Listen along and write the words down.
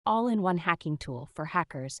all-in-one hacking tool for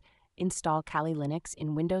hackers. Install Kali Linux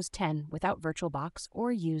in Windows 10 without VirtualBox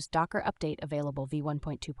or use Docker Update available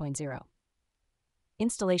v1.2.0.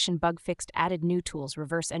 Installation bug fixed, added new tools,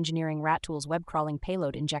 reverse engineering, rat tools, web crawling,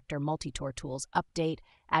 payload injector, multi-tour tools, update,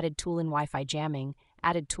 added tool in Wi-Fi jamming,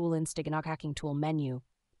 added tool in Steganog hacking tool menu,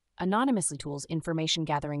 anonymously tools, information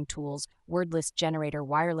gathering tools, word list generator,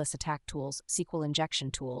 wireless attack tools, SQL injection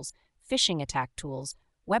tools, phishing attack tools,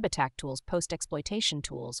 web attack tools, post-exploitation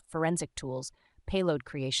tools, forensic tools, payload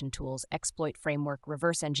creation tools, exploit framework,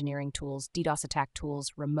 reverse engineering tools, DDoS attack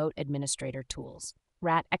tools, remote administrator tools,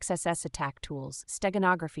 RAT, XSS attack tools,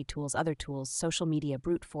 steganography tools, other tools, social media,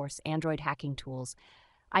 brute force, Android hacking tools,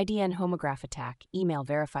 IDN homograph attack, email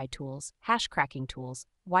verify tools, hash cracking tools,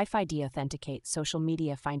 Wi-Fi deauthenticate, social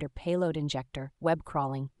media finder, payload injector, web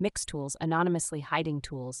crawling, mix tools, anonymously hiding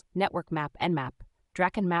tools, network map, nmap,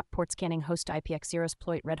 Draken map, port scanning, host IPX0,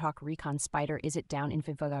 exploit, Redhawk, recon, spider, is it down,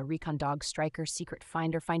 info, recon, dog, striker, secret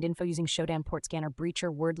finder, find info using Shodan, port scanner, breacher,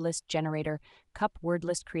 word list generator, cup, word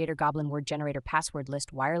list creator, goblin, word generator, password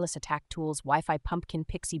list, wireless attack tools, Wi-Fi pumpkin,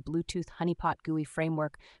 pixie, Bluetooth, honeypot, GUI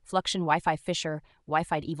framework, fluxion, Wi-Fi fisher,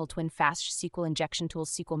 Wi-Fi evil twin, fast, SQL injection tools,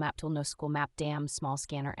 SQL map tool, NoSQL map, dam, small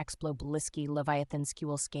scanner, Explo, Blisky, Leviathan,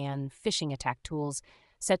 SQL scan, phishing attack tools,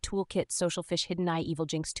 set toolkit, social fish, hidden eye, evil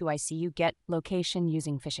jinx 2ICU, get location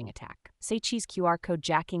using phishing attack. Say cheese, QR code,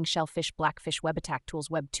 jacking, shellfish, blackfish, web attack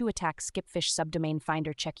tools, web 2 attack, skipfish, subdomain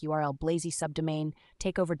finder, check URL, blazy subdomain,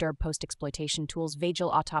 takeover, derb, post exploitation tools,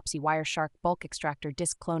 Vagel, autopsy, Wireshark, bulk extractor,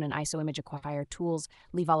 disk clone and ISO image acquire tools,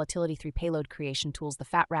 Lee volatility 3 payload creation tools, the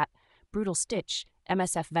fat rat, brutal stitch,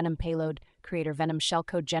 MSF venom payload, creator venom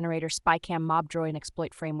shellcode generator, spycam, mobdroid and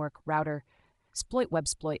exploit framework, router, Sploit,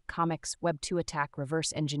 websploit, comics, web 2 attack,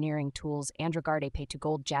 reverse engineering tools, Androguard, pay to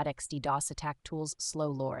gold, Jadex, DDoS attack tools, slow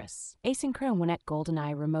loris, asynchron, Winnet,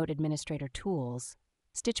 GoldenEye, remote administrator tools,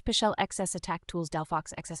 Stitch, Pichel, XS attack tools,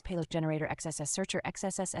 Delphox, XS payload generator, XSS searcher,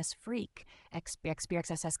 XSS freak, XBXB,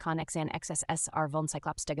 XSS con, XAN, XSSR, vuln,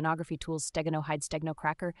 cyclops, steganography tools, Stegano hide, Stegno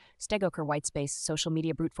cracker, Stegoker, whitespace, social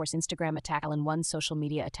media, brute force, Instagram attack, Allen1, social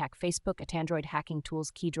media attack, Facebook, Attandroid hacking tools,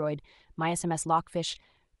 Keydroid, MySMS, Lockfish,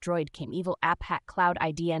 Droid came evil, app hack, cloud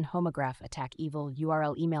IDN, homograph attack evil,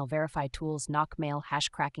 URL email verify tools, knock mail, hash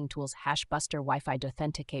cracking tools, hash buster, Wi-Fi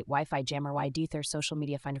authenticate, Wi-Fi jammer, Ydether, social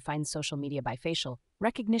media finder, find social media by facial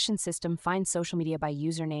recognition system, find social media by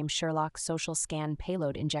username, Sherlock, social scan,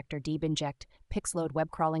 payload injector, deep inject, pixload, web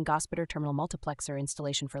crawling, Gospiter, terminal multiplexer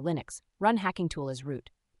installation for Linux. Run hacking tool as root.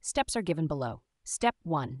 Steps are given below. Step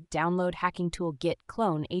 1. Download hacking tool git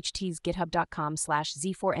clone ht's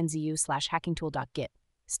github.com/z4nzu/hackingtool.git.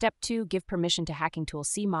 Step 2. Give permission to hacking tool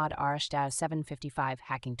cmod r-755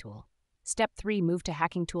 hacking tool. Step 3. Move to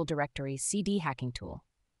hacking tool directory cd hacking tool.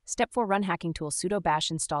 Step 4. Run hacking tool sudo bash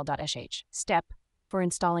install.sh. Step for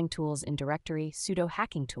installing tools in directory sudo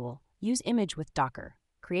hacking tool. Use image with Docker.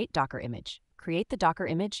 Create Docker image. Create the Docker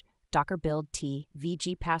image. Docker build t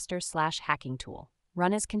vgpaster/hacking tool.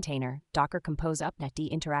 Run as container, Docker compose upnet d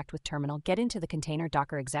interact with terminal, get into the container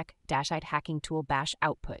Docker exec -id hacking tool bash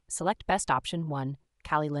output. Select best option 1.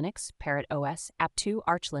 Kali Linux, Parrot OS, App 2,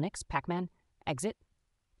 Arch Linux, Pacman, exit.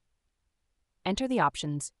 Enter the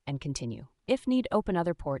options and continue. If need open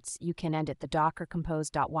other ports, you can edit the docker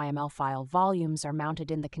compose.yml file. Volumes are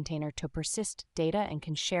mounted in the container to persist data and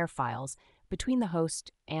can share files between the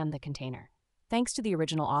host and the container. Thanks to the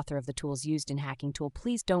original author of the tools used in Hacking Tool,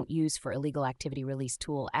 please don't use for illegal activity release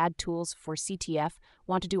tool. Add tools for CTF.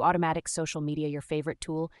 Want to do automatic social media? Your favorite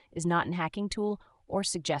tool is not in Hacking Tool? Or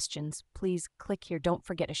suggestions, please click here. Don't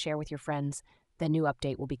forget to share with your friends. The new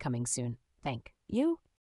update will be coming soon. Thank you.